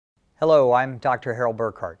Hello, I'm Dr. Harold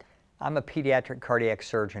Burkhart. I'm a pediatric cardiac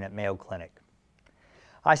surgeon at Mayo Clinic.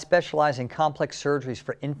 I specialize in complex surgeries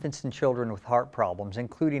for infants and children with heart problems,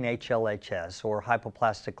 including HLHS, or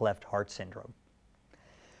hypoplastic left heart syndrome.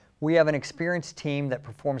 We have an experienced team that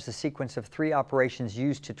performs the sequence of 3 operations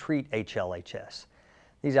used to treat HLHS.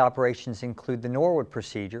 These operations include the Norwood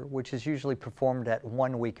procedure, which is usually performed at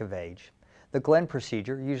 1 week of age, the Glenn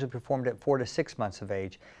procedure, usually performed at 4 to 6 months of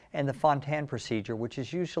age, and the Fontan procedure, which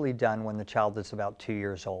is usually done when the child is about 2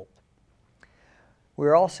 years old. We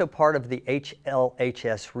are also part of the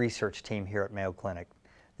HLHS research team here at Mayo Clinic.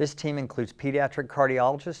 This team includes pediatric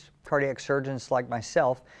cardiologists, cardiac surgeons like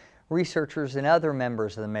myself, researchers, and other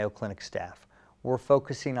members of the Mayo Clinic staff. We're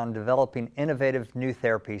focusing on developing innovative new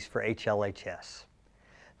therapies for HLHS.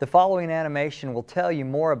 The following animation will tell you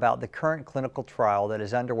more about the current clinical trial that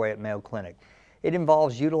is underway at Mayo Clinic. It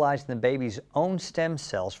involves utilizing the baby's own stem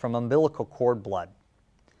cells from umbilical cord blood.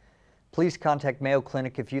 Please contact Mayo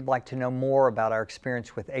Clinic if you'd like to know more about our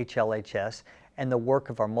experience with HLHS and the work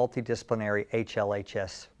of our multidisciplinary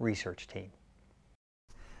HLHS research team.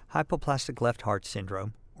 Hypoplastic left heart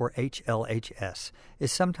syndrome, or HLHS,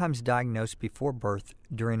 is sometimes diagnosed before birth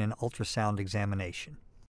during an ultrasound examination.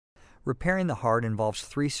 Repairing the heart involves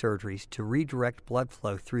 3 surgeries to redirect blood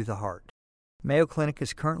flow through the heart. Mayo Clinic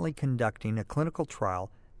is currently conducting a clinical trial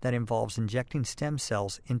that involves injecting stem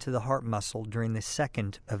cells into the heart muscle during the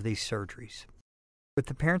second of these surgeries. With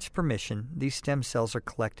the parent's permission, these stem cells are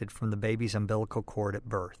collected from the baby's umbilical cord at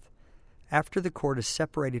birth. After the cord is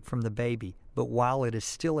separated from the baby, but while it is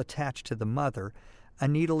still attached to the mother, a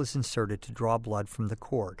needle is inserted to draw blood from the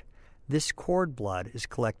cord. This cord blood is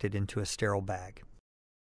collected into a sterile bag.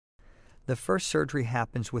 The first surgery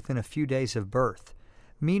happens within a few days of birth.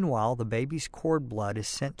 Meanwhile, the baby's cord blood is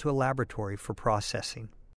sent to a laboratory for processing.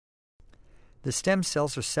 The stem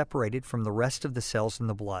cells are separated from the rest of the cells in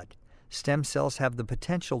the blood. Stem cells have the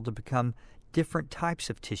potential to become different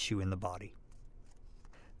types of tissue in the body.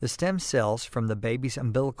 The stem cells from the baby's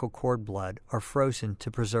umbilical cord blood are frozen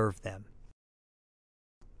to preserve them.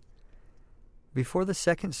 Before the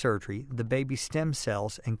second surgery, the baby's stem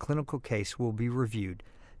cells and clinical case will be reviewed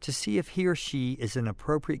to see if he or she is an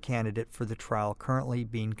appropriate candidate for the trial currently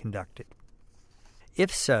being conducted.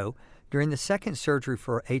 If so, during the second surgery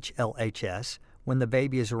for HLHS, when the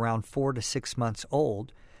baby is around 4 to 6 months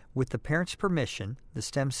old, with the parent's permission, the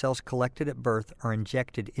stem cells collected at birth are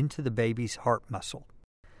injected into the baby's heart muscle.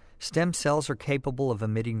 Stem cells are capable of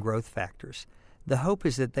emitting growth factors. The hope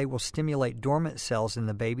is that they will stimulate dormant cells in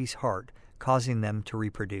the baby's heart, causing them to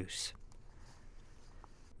reproduce.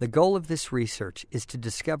 The goal of this research is to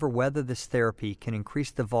discover whether this therapy can increase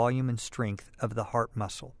the volume and strength of the heart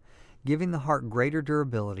muscle, giving the heart greater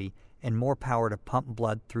durability and more power to pump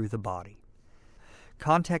blood through the body.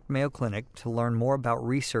 Contact Mayo Clinic to learn more about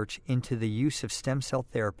research into the use of stem cell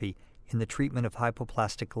therapy in the treatment of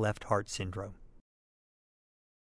hypoplastic left heart syndrome.